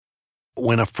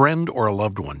When a friend or a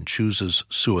loved one chooses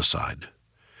suicide,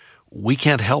 we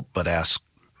can't help but ask,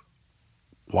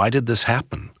 why did this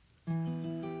happen?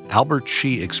 Albert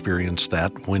Shee experienced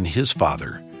that when his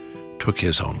father took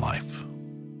his own life.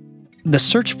 The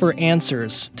search for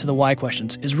answers to the why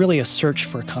questions is really a search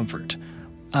for comfort.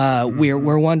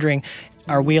 We're wondering,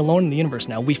 are we alone in the universe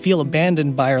now? We feel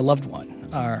abandoned by our loved one,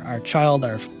 our child,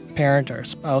 our parent, our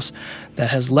spouse that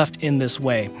has left in this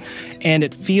way. And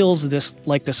it feels this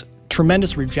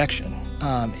tremendous rejection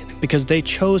because they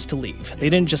chose to leave. They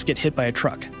didn't just get hit by a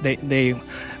truck. They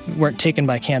weren't taken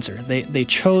by cancer. They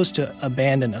chose to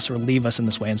abandon us or leave us in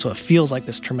this way. And so it feels like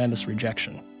this tremendous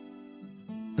rejection.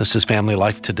 This is Family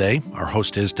Life Today. Our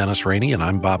host is Dennis Rainey, and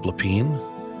I'm Bob Lepine.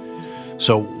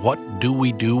 So what do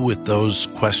we do with those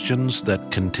questions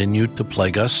that continue to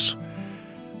plague us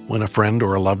when a friend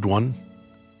or a loved one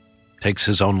takes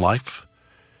his own life?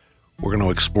 We're going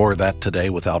to explore that today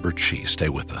with Albert Shee. Stay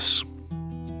with us.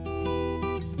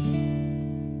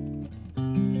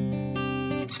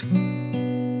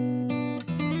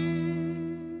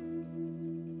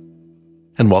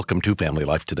 And welcome to Family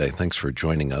Life Today. Thanks for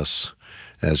joining us.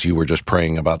 As you were just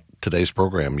praying about today's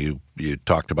program, you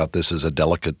talked about this as a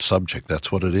delicate subject.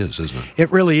 That's what it is, isn't it?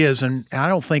 It really is, and I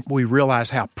don't think we realize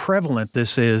how prevalent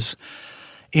this is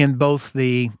in both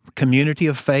the community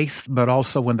of faith, but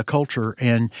also in the culture.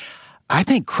 And I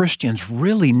think Christians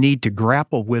really need to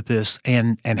grapple with this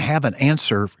and have an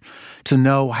answer to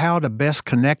know how to best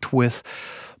connect with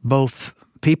both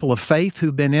people of faith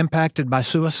who've been impacted by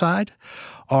suicide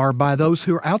or by those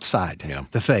who are outside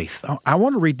the faith. I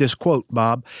want to read this quote,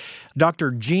 Bob.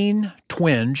 Dr. Gene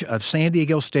Twenge of San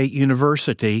Diego State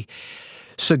University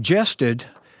suggested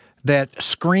that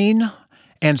screen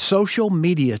and social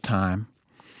media time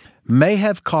may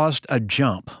have caused a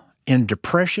jump in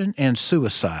depression and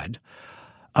suicide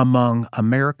among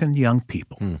American young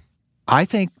people. I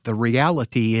think the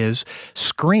reality is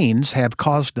screens have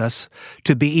caused us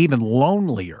to be even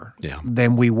lonelier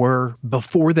than we were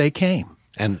before they came.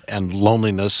 And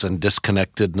loneliness and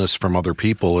disconnectedness from other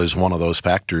people is one of those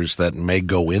factors that may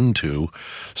go into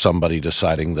somebody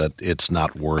deciding that it's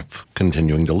not worth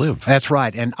continuing to live. That's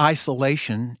right. And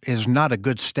isolation is not a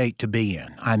good state to be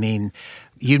in. I mean,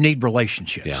 you need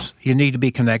relationships. Yeah. You need to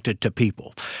be connected to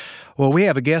people. Well, we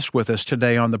have a guest with us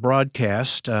today on the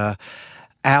broadcast.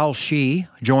 Al Shee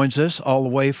joins us all the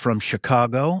way from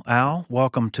Chicago. Al,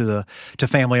 welcome to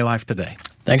Family Life Today.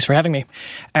 Thanks for having me.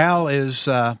 Al is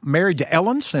married to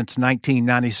Ellen since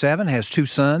 1997, has two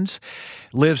sons,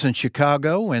 lives in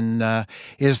Chicago, and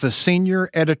is the senior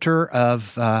editor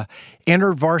of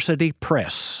InterVarsity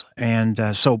Press.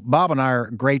 And so Bob and I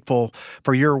are grateful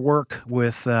for your work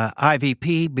with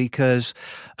IVP because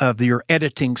of your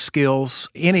editing skills.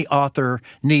 Any author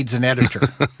needs an editor,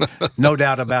 no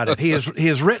doubt about it. He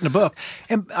has written a book.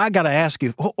 And I got to ask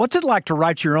you, what's it like to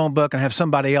write your own book and have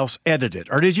somebody else edit it?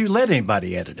 Or did you let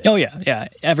anybody edit it? Oh, yeah.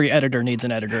 Every editor needs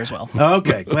an editor as well.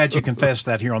 Okay. Glad you confessed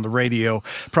that here on the radio.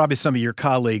 Probably some of your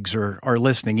colleagues are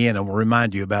listening in and will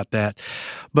remind you about that.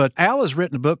 But Al has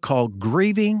written a book called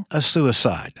Grieving a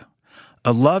Suicide,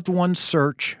 a loved one's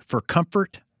search for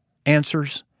comfort,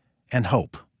 answers, and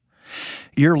hope.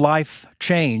 Your life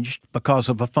changed because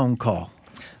of a phone call.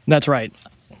 That's right.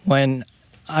 When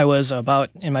I was about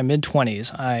in my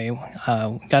mid-20s,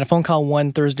 I got a phone call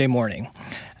one Thursday morning.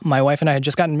 My wife and I had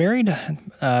just gotten married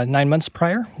 9 months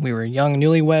prior. We were young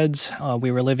newlyweds.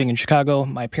 We were living in Chicago.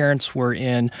 My parents were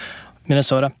in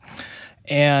Minnesota.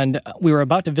 And we were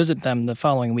about to visit them the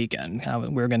following weekend. We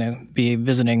were going to be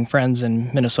visiting friends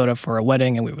in Minnesota for a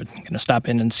wedding, and we were going to stop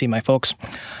in and see my folks.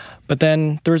 But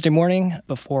then Thursday morning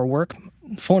before work,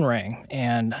 the phone rang,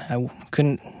 and I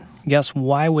couldn't guess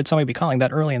why would somebody be calling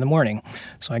that early in the morning.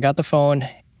 So I got the phone,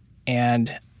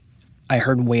 and I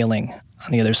heard wailing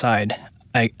on the other side.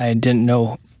 I didn't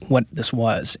know what this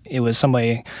was. It was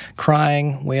somebody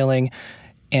crying, wailing,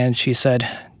 and she said,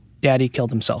 "Daddy killed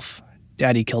himself.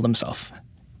 Daddy killed himself."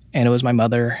 And it was my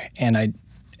mother, and I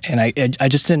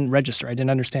just didn't register. I didn't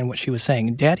understand what she was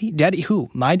saying. Daddy who?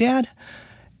 My dad?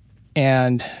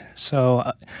 And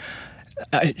so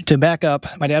to back up,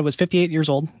 my dad was 58 years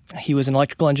old. He was an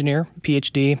electrical engineer,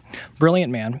 PhD,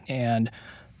 brilliant man, and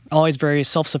always very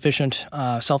self-sufficient,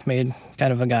 self-made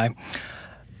kind of a guy.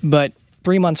 But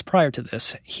 3 months prior to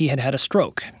this, he had had a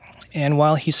stroke. And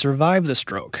while he survived the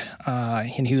stroke,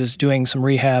 and he was doing some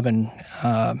rehab and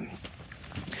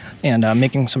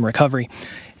making some recovery,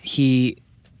 he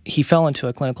fell into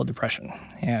a clinical depression.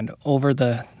 And over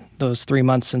those 3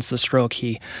 months since the stroke,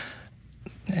 he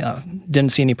didn't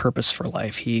see any purpose for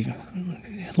life. He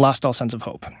lost all sense of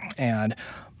hope. And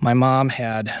My mom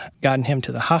had gotten him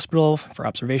to the hospital for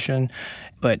observation,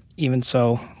 but even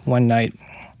so, one night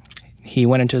he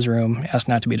went into his room, asked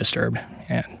not to be disturbed,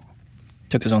 and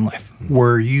took his own life.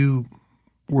 Were you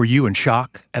in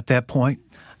shock at that point?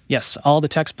 Yes, all the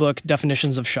textbook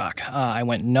definitions of shock. I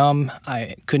went numb.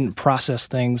 I couldn't process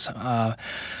things.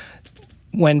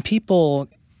 When people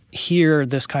hear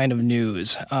this kind of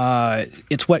news,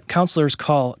 it's what counselors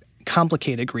call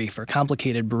complicated grief or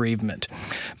complicated bereavement,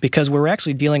 because we're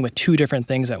actually dealing with two different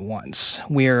things at once.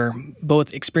 We're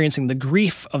both experiencing the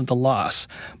grief of the loss,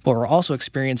 but we're also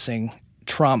experiencing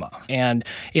trauma. And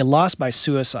a loss by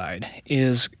suicide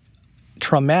is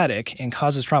traumatic and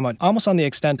causes trauma almost on the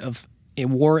extent of a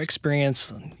war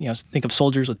experience. Think of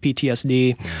soldiers with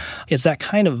PTSD. It's that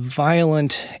kind of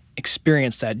violent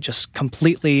experience that just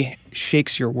completely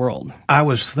shakes your world. I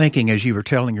was thinking as you were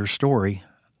telling your story,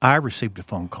 I received a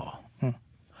phone call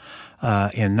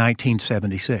in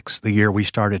 1976, the year we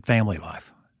started Family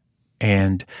Life.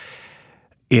 And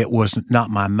it was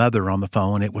not my mother on the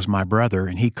phone, it was my brother,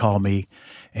 and he called me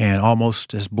and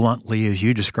almost as bluntly as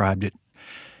you described it,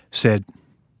 said,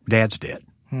 Dad's dead.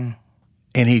 And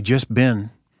he'd just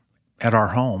been at our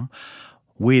home.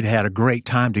 We'd had a great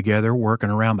time together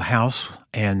working around the house,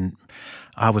 and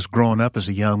I was growing up as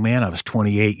a young man. I was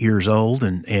 28 years old,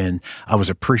 and I was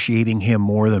appreciating him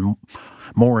more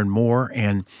and more.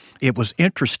 And it was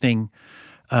interesting,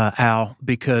 Al,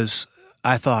 because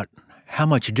I thought how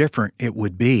much different it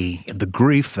would be, the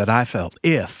grief that I felt,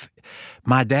 if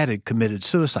my dad had committed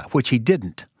suicide, which he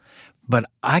didn't. But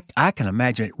I can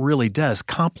imagine it really does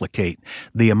complicate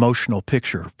the emotional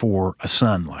picture for a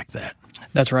son like that.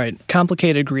 That's right.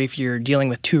 Complicated grief, you're dealing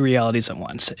with two realities at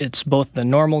once. It's both the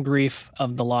normal grief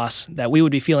of the loss that we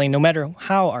would be feeling no matter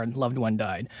how our loved one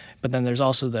died, but then there's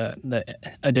also the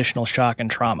additional shock and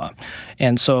trauma.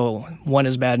 And so one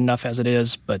is bad enough as it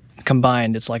is, but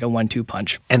combined, it's like a 1-2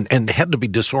 punch. And it had to be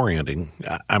disorienting.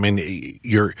 I mean,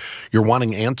 you're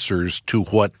wanting answers to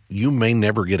what you may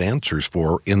never get answers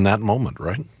for in that moment,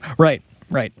 right?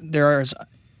 Right. There is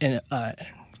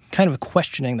kind of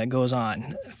questioning that goes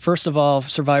on. First of all,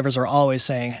 survivors are always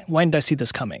saying, why didn't I see this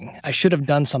coming? I should have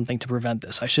done something to prevent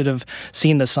this. I should have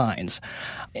seen the signs.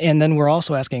 And then we're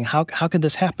also asking, how could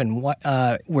this happen?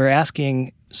 We're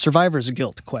asking survivor's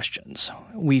guilt questions.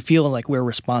 We feel like we're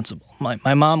responsible.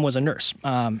 My mom was a nurse,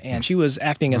 and she was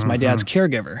acting as my dad's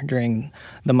caregiver during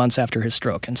the months after his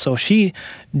stroke. And so she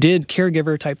did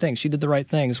caregiver-type things. She did the right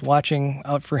things, watching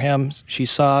out for him. She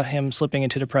saw him slipping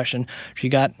into depression. She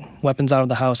got weapons out of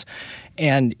the house.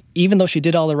 And even though she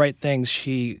did all the right things,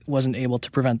 she wasn't able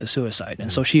to prevent the suicide. And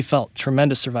so she felt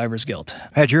tremendous survivor's guilt.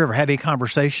 Had you ever had any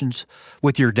conversations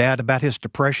with your dad about his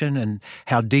depression and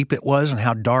how deep it was and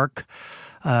how dark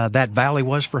that valley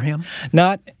was for him?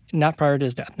 Not prior to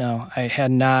his death, no. I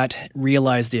had not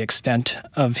realized the extent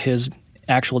of his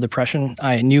actual depression.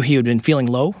 I knew he had been feeling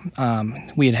low.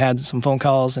 We had had some phone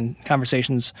calls and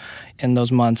conversations in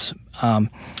those months,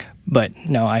 but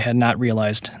no, I had not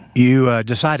realized. You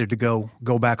decided to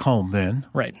go back home then.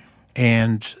 Right.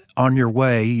 And on your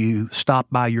way, you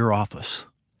stopped by your office,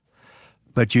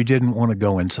 but you didn't want to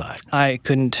go inside. I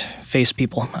couldn't face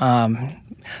people.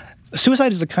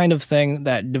 Suicide is the kind of thing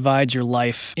that divides your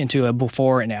life into a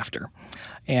before and after.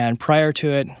 And prior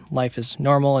to it, life is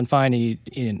normal and fine,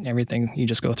 and everything, you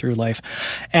just go through life.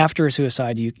 After a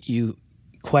suicide, you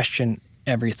question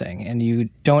everything, and you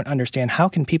don't understand, how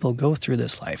can people go through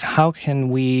this life? How can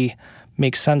we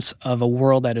make sense of a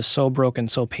world that is so broken,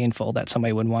 so painful, that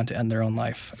somebody would want to end their own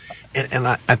life? And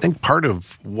I think part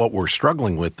of what we're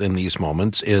struggling with in these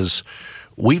moments is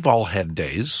we've all had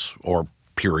days or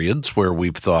periods where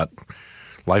we've thought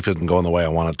life isn't going the way I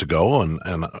want it to go, and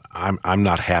I'm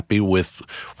not happy with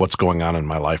what's going on in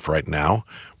my life right now.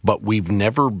 But we've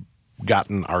never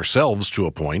gotten ourselves to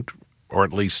a point, or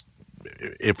at least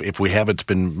if we have, it's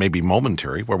been maybe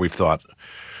momentary, where we've thought,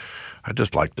 I'd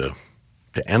just like to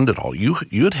end it all.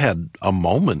 You'd had a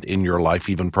moment in your life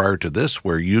even prior to this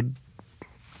where you'd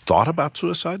thought about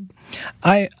suicide?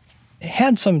 I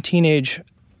had some teenage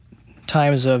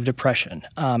times of depression.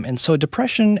 And so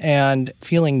depression and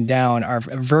feeling down are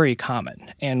very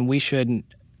common, and we should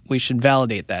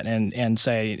validate that and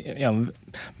say,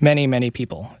 many, many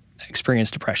people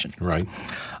experience depression. Right.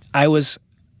 I was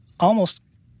almost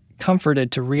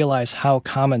comforted to realize how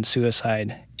common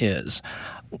suicide is.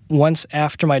 Once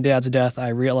after my dad's death,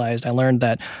 I learned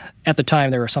that at the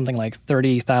time there were something like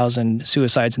 30,000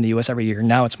 suicides in the U.S. every year.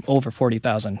 Now it's over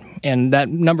 40,000. And that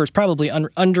number is probably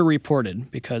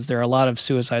underreported because there are a lot of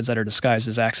suicides that are disguised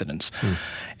as accidents.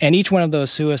 And each one of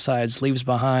those suicides leaves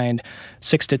behind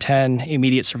 6 to 10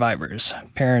 immediate survivors,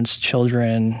 parents,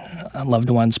 children, loved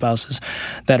ones, spouses,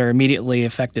 that are immediately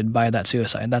affected by that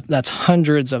suicide. That's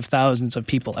hundreds of thousands of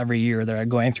people every year that are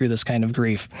going through this kind of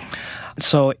grief.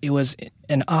 So it was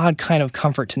an odd kind of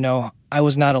comfort to know I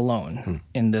was not alone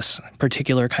in this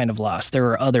particular kind of loss. There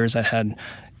were others that had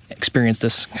experienced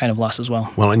this kind of loss as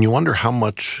well. Well, and you wonder how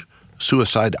much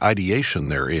suicide ideation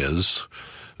there is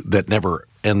that never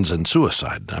ends in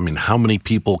suicide. I mean, how many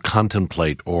people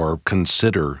contemplate or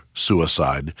consider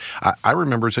suicide? I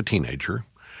remember as a teenager,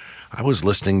 I was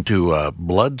listening to a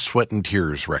Blood, Sweat, and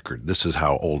Tears record. This is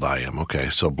how old I am. Okay,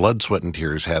 so Blood, Sweat, and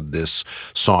Tears had this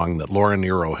song that Laura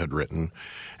Nyro had written,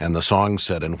 and the song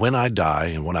said, "And when I die,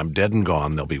 and when I'm dead and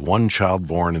gone, there'll be one child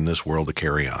born in this world to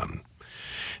carry on."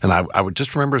 And I would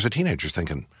just remember as a teenager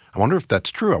thinking, I wonder if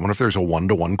that's true. I wonder if there's a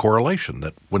one-to-one correlation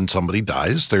that when somebody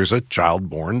dies, there's a child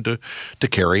born to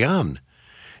carry on.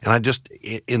 And I just,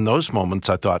 in those moments,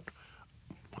 I thought,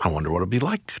 I wonder what it'd be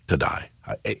like to die.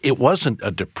 It wasn't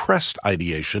a depressed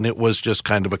ideation. It was just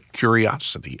kind of a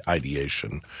curiosity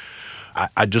ideation.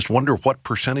 I just wonder what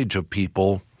percentage of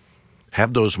people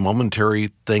have those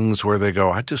momentary things where they go,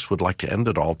 I just would like to end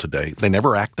it all today. They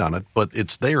never act on it, but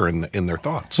it's there in their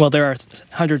thoughts. Well, there are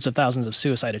hundreds of thousands of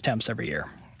suicide attempts every year.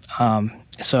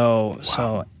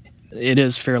 So it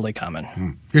is fairly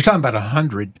common. You're talking about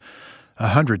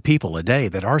 100 people a day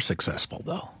that are successful,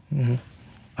 though. Mm-hmm.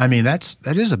 I mean, that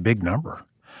is a big number.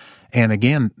 And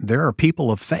again, there are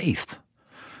people of faith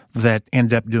that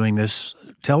end up doing this.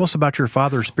 Tell us about your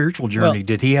father's spiritual journey. Well,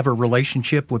 did he have a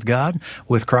relationship with God,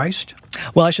 with Christ?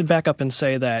 Well, I should back up and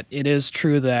say that it is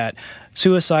true that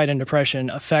suicide and depression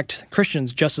affect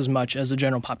Christians just as much as the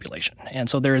general population. And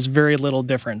so there is very little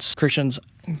difference. Christians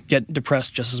get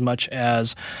depressed just as much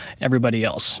as everybody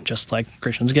else, just like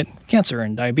Christians get cancer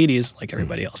and diabetes like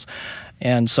everybody else.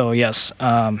 And so, yes,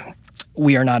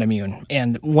 we are not immune.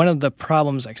 And one of the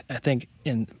problems, I think,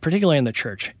 particularly in the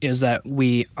church, is that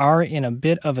we are in a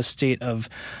bit of a state of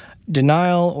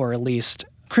denial, or at least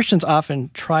Christians often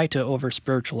try to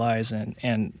over-spiritualize and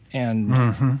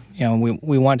you know,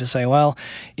 we want to say, well,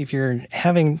 if you're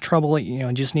having trouble, you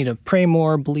know, just need to pray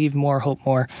more, believe more, hope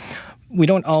more. We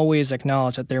don't always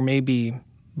acknowledge that there may be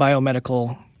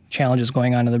biomedical challenges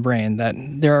going on in the brain, that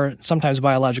there are sometimes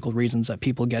biological reasons that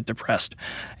people get depressed.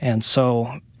 And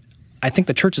so I think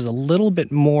the church is a little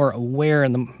bit more aware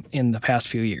in the past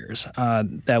few years,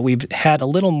 that we've had a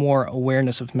little more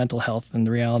awareness of mental health and the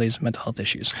realities of mental health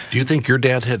issues. Do you think your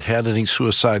dad had any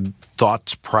suicide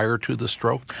thoughts prior to the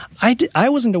stroke? I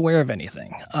wasn't aware of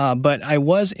anything, but I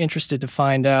was interested to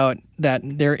find out that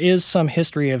there is some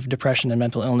history of depression and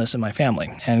mental illness in my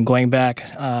family. And going back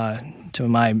to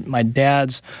my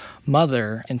dad's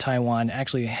mother in Taiwan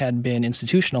actually had been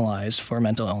institutionalized for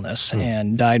mental illness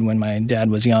and died when my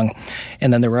dad was young.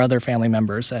 And then there were other family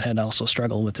members that had also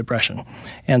struggled with depression.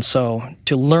 And so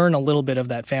to learn a little bit of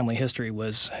that family history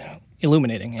was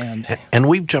illuminating. And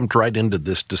we've jumped right into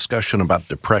this discussion about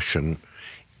depression.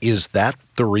 Is that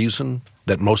the reason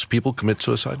that most people commit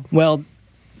suicide? Well,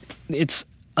 it's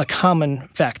a common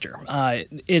factor.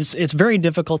 It's very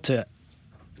difficult to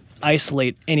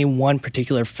isolate any one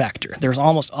particular factor. There's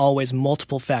almost always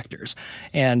multiple factors,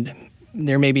 and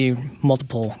there may be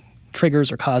multiple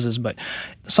triggers or causes, but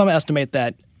some estimate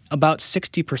that about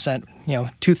 60%,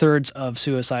 two-thirds of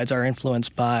suicides are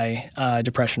influenced by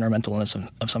depression or mental illness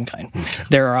of some kind. Okay.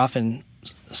 There are often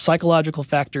psychological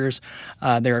factors.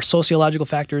 There are sociological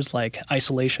factors like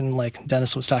isolation, like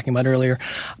Dennis was talking about earlier,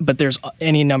 but there's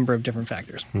any number of different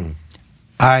factors.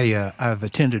 I've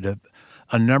attended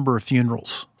a number of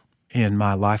funerals in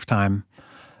my lifetime.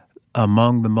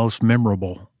 Among the most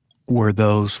memorable were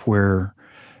those where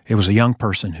it was a young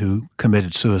person who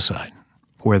committed suicide,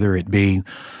 whether it be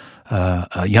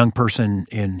a young person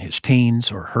in his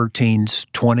teens or her teens,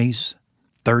 20s,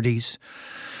 30s.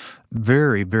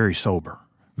 Very, very sober,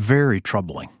 very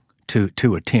troubling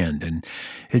to attend, and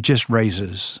it just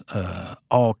raises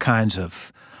all kinds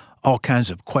of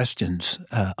questions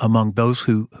among those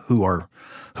who are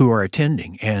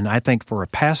attending. And I think for a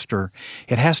pastor,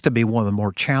 it has to be one of the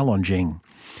more challenging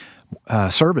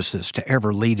services to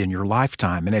ever lead in your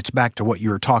lifetime. And it's back to what you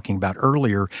were talking about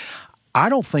earlier. I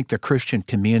don't think the Christian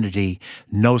community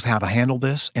knows how to handle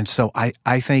this. And so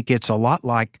I think it's a lot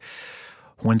like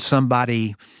when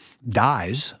somebody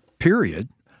dies, period.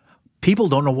 People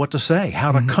don't know what to say,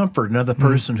 how to comfort another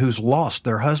person who's lost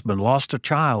their husband, lost a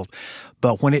child.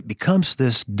 But when it becomes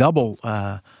this double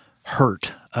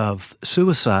hurt of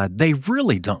suicide, they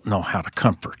really don't know how to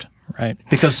comfort. Right.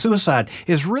 Because suicide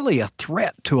is really a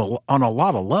threat on a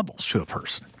lot of levels to a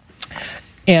person.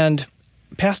 And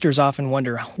pastors often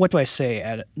wonder, what do I say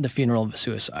at the funeral of a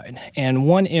suicide? And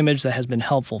one image that has been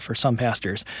helpful for some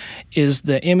pastors is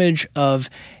the image of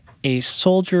a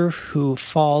soldier who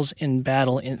falls in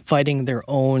battle in fighting their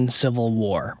own civil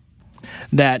war.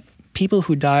 That people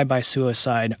who die by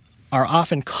suicide are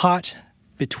often caught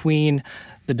between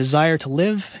the desire to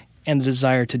live and the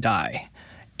desire to die.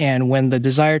 And when the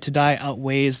desire to die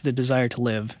outweighs the desire to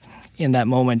live in that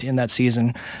moment, in that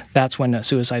season, that's when a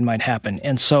suicide might happen.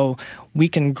 And so we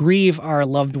can grieve our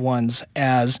loved ones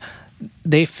as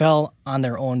they fell on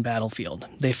their own battlefield.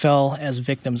 They fell as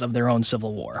victims of their own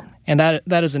civil war. And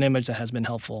that is an image that has been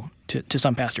helpful to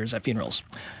some pastors at funerals.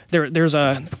 There's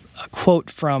a quote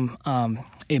from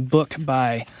a book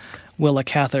by Willa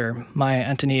Cather, Maya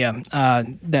Antonia,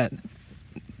 that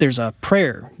there's a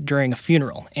prayer during a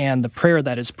funeral, and the prayer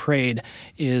that is prayed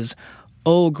is,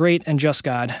 "O great and just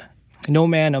God, no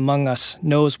man among us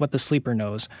knows what the sleeper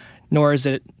knows, nor is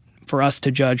it for us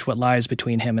to judge what lies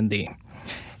between him and thee."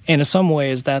 And in some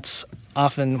ways, that's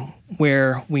often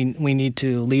where we need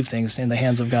to leave things in the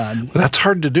hands of God. That's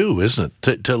hard to do, isn't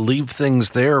it? To leave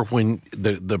things there when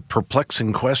the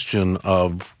perplexing question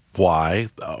of why,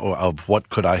 of what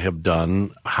could I have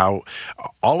done, how,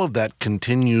 all of that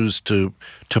continues to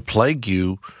plague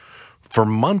you for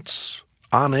months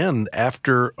on end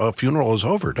after a funeral is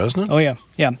over, doesn't it? Oh, yeah.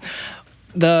 Yeah.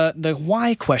 The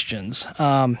why questions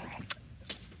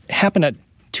happen at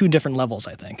two different levels,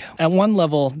 I think. At one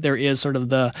level, there is sort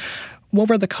of what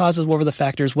were the causes, what were the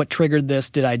factors, what triggered this,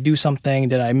 did I do something,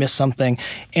 did I miss something?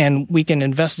 And we can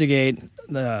investigate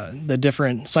the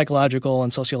different psychological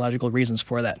and sociological reasons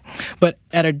for that. But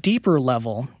at a deeper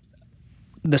level,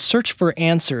 the search for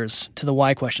answers to the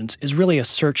why questions is really a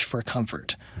search for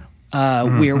comfort.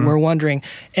 We're wondering,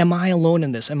 am I alone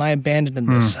in this? Am I abandoned in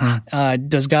this?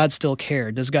 Does God still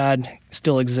care? Does God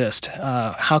still exist?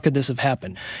 How could this have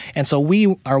happened? And so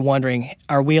we are wondering,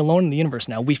 are we alone in the universe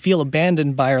now? We feel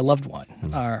abandoned by our loved one,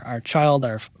 our child,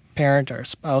 our parent, our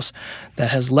spouse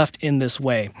that has left in this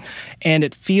way. And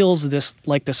it feels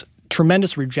like this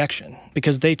tremendous rejection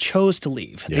because they chose to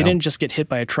leave. Yeah. They didn't just get hit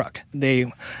by a truck.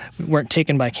 They weren't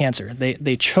taken by cancer.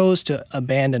 They chose to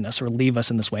abandon us or leave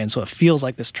us in this way. And so it feels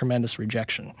like this tremendous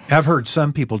rejection. I've heard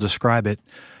some people describe it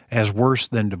as worse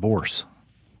than divorce.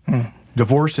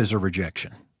 Divorce is a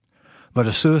rejection, but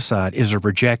a suicide is a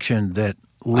rejection that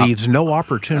leaves no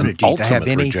opportunity to have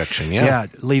any rejection.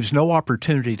 Leaves no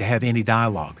opportunity to have any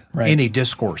dialogue, right. any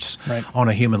discourse on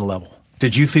a human level.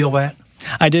 Did you feel that?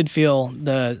 I did feel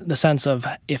the sense of,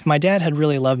 if my dad had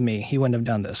really loved me, he wouldn't have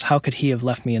done this. How could he have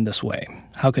left me in this way?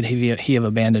 How could he have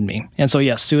abandoned me? And so,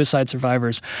 yes, suicide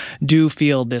survivors do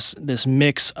feel this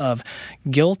mix of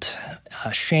guilt,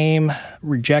 shame,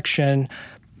 rejection,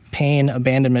 pain,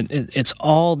 abandonment. It's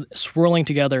all swirling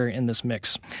together in this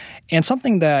mix. And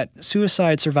something that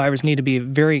suicide survivors need to be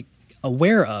very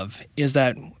aware of is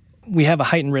that we have a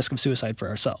heightened risk of suicide for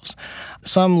ourselves.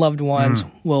 Some loved ones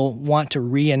will want to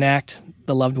reenact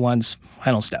the loved one's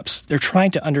final steps. They're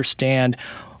trying to understand,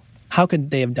 how could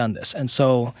they have done this? And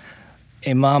so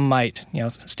a mom might,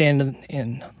 stand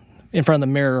in front of the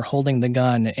mirror holding the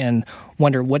gun and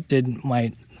wonder, what did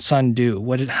my son do?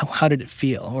 How did it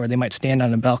feel? Or they might stand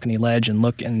on a balcony ledge and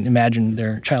look and imagine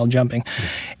their child jumping.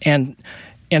 And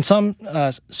some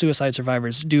suicide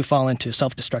survivors do fall into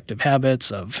self-destructive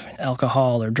habits of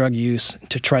alcohol or drug use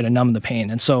to try to numb the pain.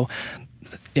 And so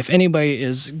if anybody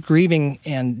is grieving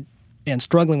and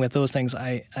struggling with those things,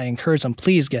 I encourage them,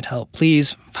 please get help.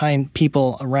 Please find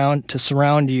people around to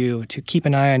surround you, to keep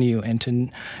an eye on you, and to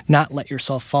not let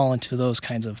yourself fall into those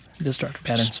kinds of destructive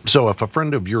patterns. So if a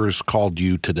friend of yours called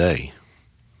you today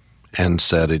and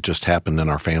said, it just happened in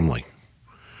our family,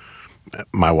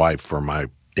 my wife or my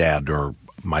dad or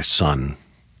my son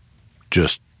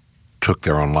just took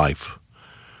their own life,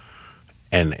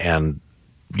 and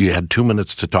you had 2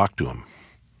 minutes to talk to him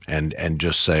and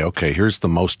just say, okay, here's the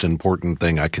most important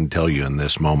thing I can tell you in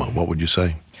this moment, what would you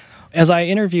say? As I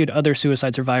interviewed other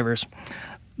suicide survivors,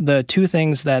 the two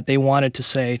things that they wanted to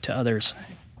say to others,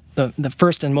 the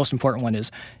first and most important one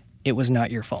is, it was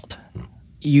not your fault.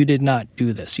 You did not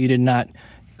do this. You did not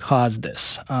cause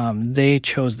this. They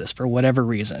chose this for whatever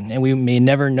reason, and we may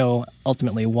never know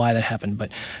ultimately why that happened, but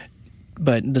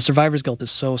the survivor's guilt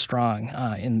is so strong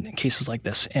in cases like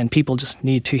this, and people just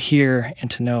need to hear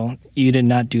and to know, you did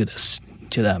not do this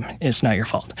to them. It's not your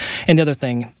fault. And the other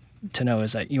thing to know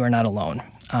is that you are not alone.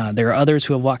 There are others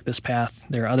who have walked this path.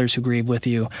 There are others who grieve with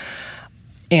you.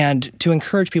 And to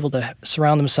encourage people to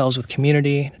surround themselves with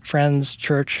community, friends,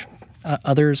 church,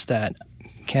 others that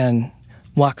can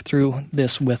walk through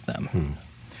this with them.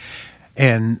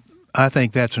 And I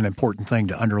think that's an important thing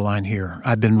to underline here.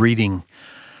 I've been reading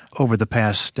over the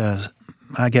past,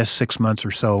 6 months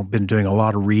or so, been doing a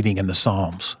lot of reading in the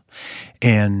Psalms.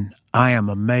 And I am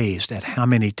amazed at how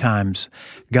many times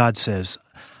God says,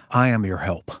 I am your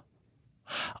help.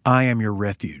 I am your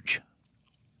refuge.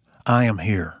 I am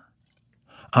here.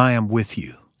 I am with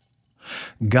you.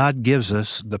 God gives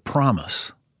us the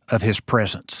promise of His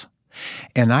presence.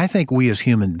 And I think we as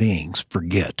human beings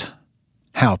forget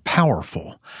how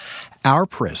powerful our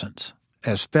presence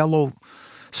as fellow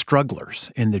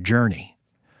strugglers in the journey,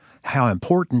 how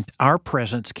important our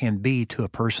presence can be to a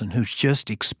person who's just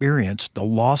experienced the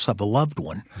loss of a loved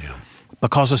one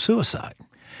because of suicide.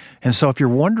 And so if you're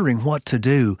wondering what to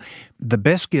do, the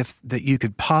best gift that you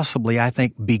could possibly, I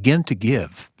think, begin to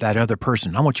give that other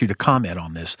person, I want you to comment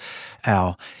on this,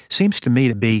 Al, seems to me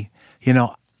to be,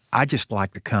 I just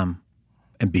like to come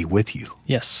and be with you.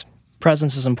 Yes.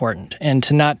 Presence is important,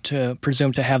 and not to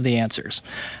presume to have the answers.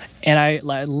 And I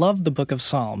love the book of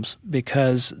Psalms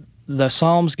because the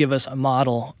Psalms give us a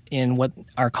model in what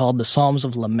are called the Psalms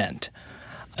of Lament.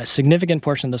 A significant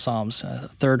portion of the Psalms, a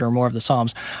third or more of the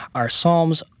Psalms, are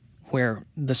Psalms where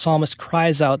the psalmist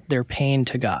cries out their pain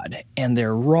to God, and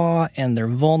they're raw and they're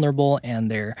vulnerable and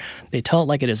they tell it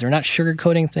like it is. They're not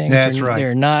sugarcoating things. That's right.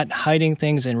 They're not hiding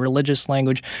things in religious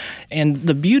language. And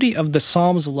the beauty of the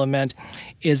Psalms of Lament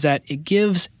is that it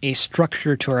gives a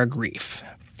structure to our grief.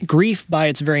 Grief, by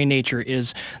its very nature,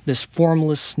 is this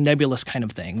formless, nebulous kind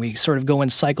of thing. We sort of go in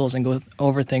cycles and go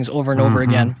over things over and over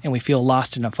again, and we feel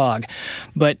lost in a fog.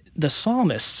 But the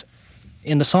psalmists,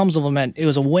 in the Psalms of Lament, it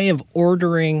was a way of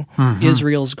ordering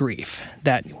Israel's grief,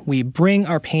 that we bring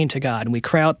our pain to God, and we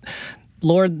cry out,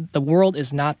 Lord, the world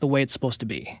is not the way it's supposed to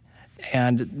be.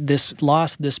 And this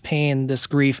loss, this pain, this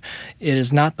grief, it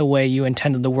is not the way you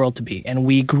intended the world to be. And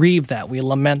we grieve that. We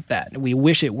lament that. We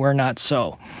wish it were not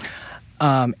so.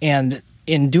 And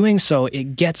in doing so,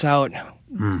 it gets out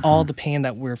all the pain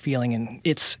that we're feeling. And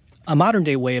it's a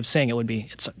modern-day way of saying it would be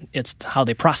it's how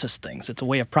they process things. It's a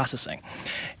way of processing.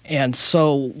 And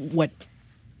so what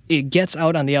it gets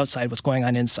out on the outside, what's going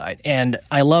on inside. And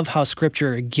I love how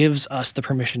Scripture gives us the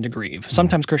permission to grieve.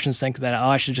 Sometimes Christians think that,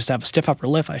 I should just have a stiff upper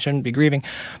lip. I shouldn't be grieving.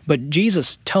 But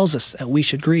Jesus tells us that we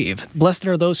should grieve. Blessed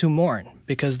are those who mourn,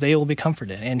 because they will be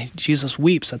comforted. And Jesus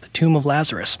weeps at the tomb of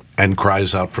Lazarus. And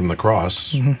cries out from the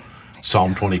cross,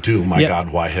 Psalm 22, My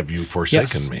God, why have you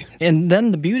forsaken me? And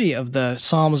then the beauty of the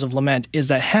Psalms of Lament is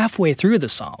that halfway through the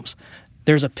Psalms,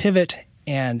 there's a pivot,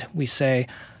 and we say,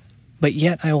 but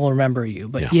yet I will remember you.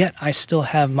 But yet I still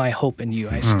have my hope in you.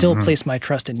 I still place my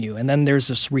trust in you. And then there's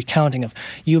this recounting of,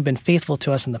 you have been faithful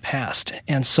to us in the past.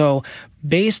 And so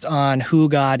based on who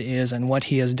God is and what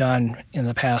He has done in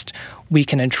the past, we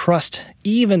can entrust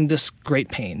even this great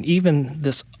pain, even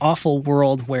this awful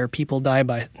world where people die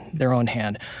by their own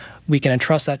hand. We can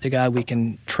entrust that to God. We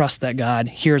can trust that God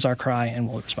hears our cry and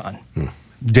will respond.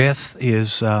 Death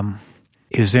is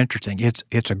interesting.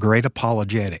 It's a great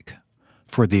apologetic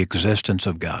for the existence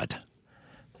of God,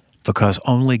 because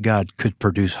only God could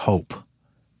produce hope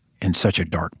in such a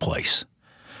dark place.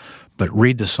 But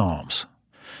read the Psalms.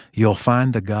 You'll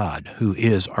find the God who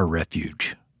is our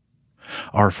refuge,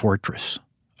 our fortress,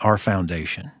 our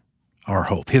foundation, our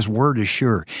hope. His word is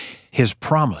sure. His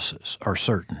promises are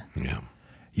certain. Yeah.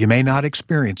 You may not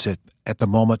experience it at the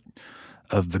moment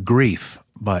of the grief,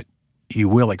 but you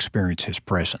will experience His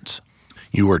presence.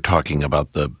 You were talking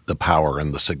about the power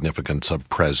and the significance of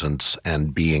presence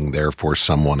and being there for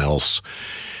someone else.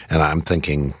 And I'm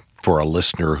thinking, for a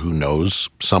listener who knows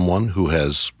someone who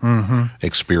has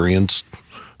experienced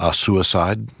a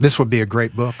suicide. This would be a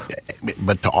great book.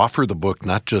 But to offer the book,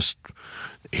 not just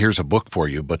here's a book for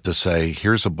you, but to say,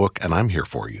 here's a book and I'm here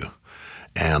for you.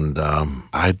 And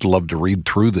I'd love to read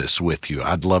through this with you.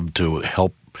 I'd love to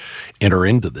help enter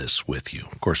into this with you.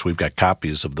 Of course, we've got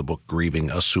copies of the book Grieving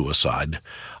a Suicide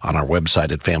on our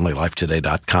website at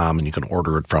familylifetoday.com, and you can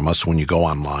order it from us when you go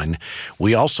online.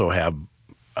 We also have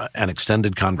an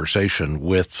extended conversation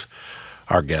with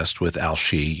our guest, with Al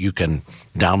Shee. You can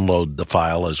download the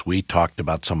file as we talked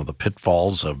about some of the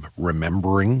pitfalls of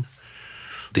remembering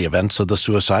the events of the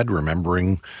suicide,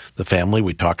 remembering the family.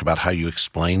 We talk about how you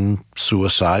explain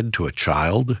suicide to a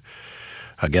child.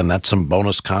 Again, that's some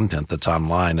bonus content that's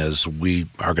online as we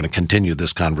are going to continue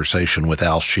this conversation with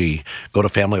Al Shee. Go to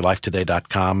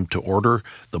familylifetoday.com to order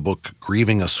the book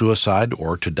Grieving a Suicide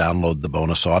or to download the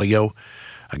bonus audio.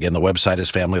 Again, the website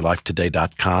is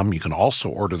familylifetoday.com. You can also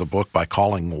order the book by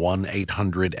calling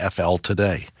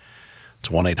 1-800-FL-TODAY. It's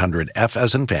 1-800-F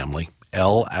as in family,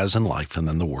 L as in life, and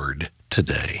then the word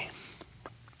today.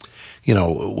 You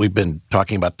know, we've been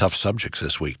talking about tough subjects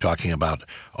this week, talking about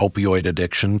opioid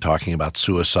addiction, talking about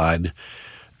suicide.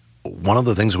 one of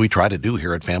the things we try to do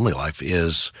here at Family Life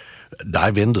is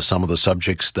dive into some of the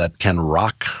subjects that can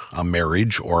rock a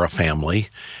marriage or a family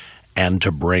and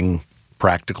to bring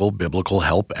practical biblical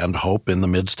help and hope in the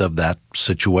midst of that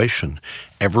situation.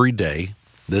 Every day,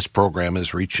 this program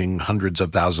is reaching hundreds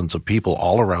of thousands of people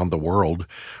all around the world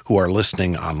who are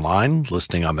listening online,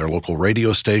 listening on their local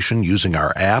radio station, using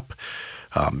our app.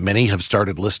 Many have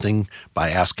started listening by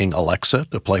asking Alexa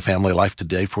to play Family Life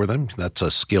Today for them. That's a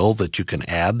skill that you can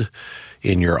add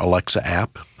in your Alexa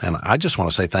app. And I just want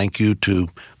to say thank you to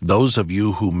those of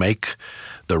you who make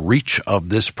the reach of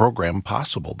this program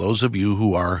possible, those of you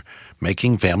who are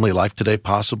making Family Life Today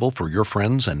possible for your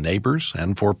friends and neighbors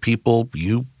and for people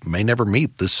you may never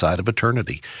meet this side of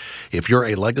eternity. If you're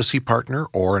a legacy partner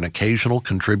or an occasional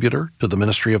contributor to the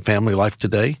ministry of Family Life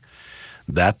Today,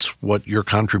 that's what your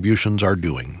contributions are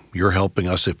doing. You're helping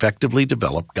us effectively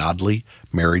develop godly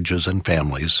marriages and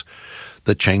families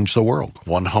that change the world,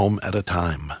 one home at a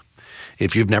time.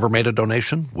 If you've never made a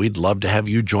donation, we'd love to have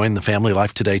you join the Family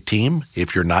Life Today team.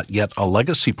 If you're not yet a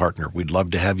legacy partner, we'd love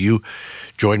to have you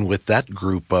join with that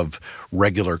group of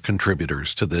regular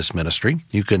contributors to this ministry.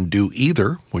 You can do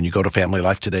either when you go to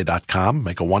FamilyLifeToday.com,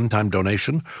 make a one-time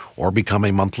donation, or become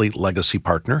a monthly legacy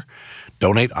partner.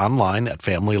 Donate online at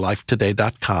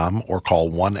FamilyLifeToday.com or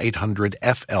call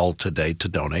 1-800-FL-TODAY to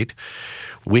donate.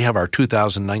 We have our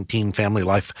 2019 Family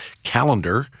Life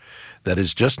calendar that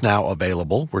is just now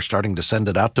available. We're starting to send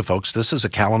it out to folks. This is a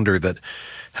calendar that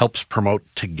helps promote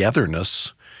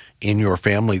togetherness in your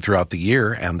family throughout the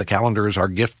year, and the calendar is our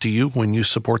gift to you when you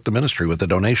support the ministry with a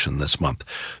donation this month.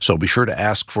 So be sure to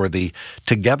ask for the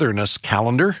Togetherness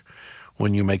calendar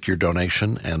when you make your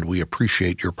donation, and we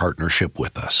appreciate your partnership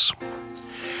with us.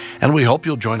 And we hope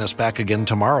you'll join us back again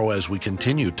tomorrow as we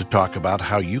continue to talk about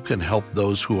how you can help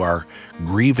those who are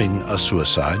grieving a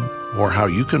suicide, or how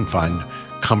you can find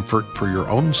comfort for your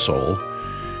own soul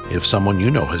if someone you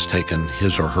know has taken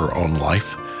his or her own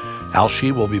life. Al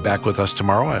Shee will be back with us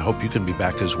tomorrow. I hope you can be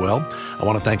back as well. I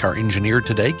want to thank our engineer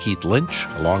today, Keith Lynch,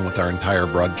 along with our entire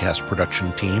broadcast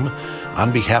production team.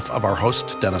 On behalf of our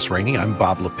host, Dennis Rainey, I'm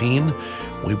Bob Lepine.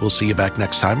 We will see you back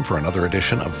next time for another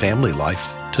edition of Family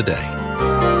Life Today.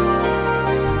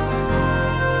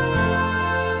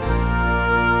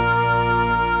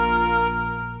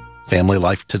 Family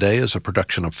Life Today is a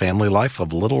production of Family Life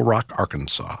of Little Rock,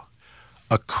 Arkansas,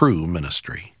 a Cru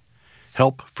ministry.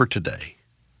 Help for today,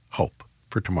 hope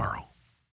for tomorrow.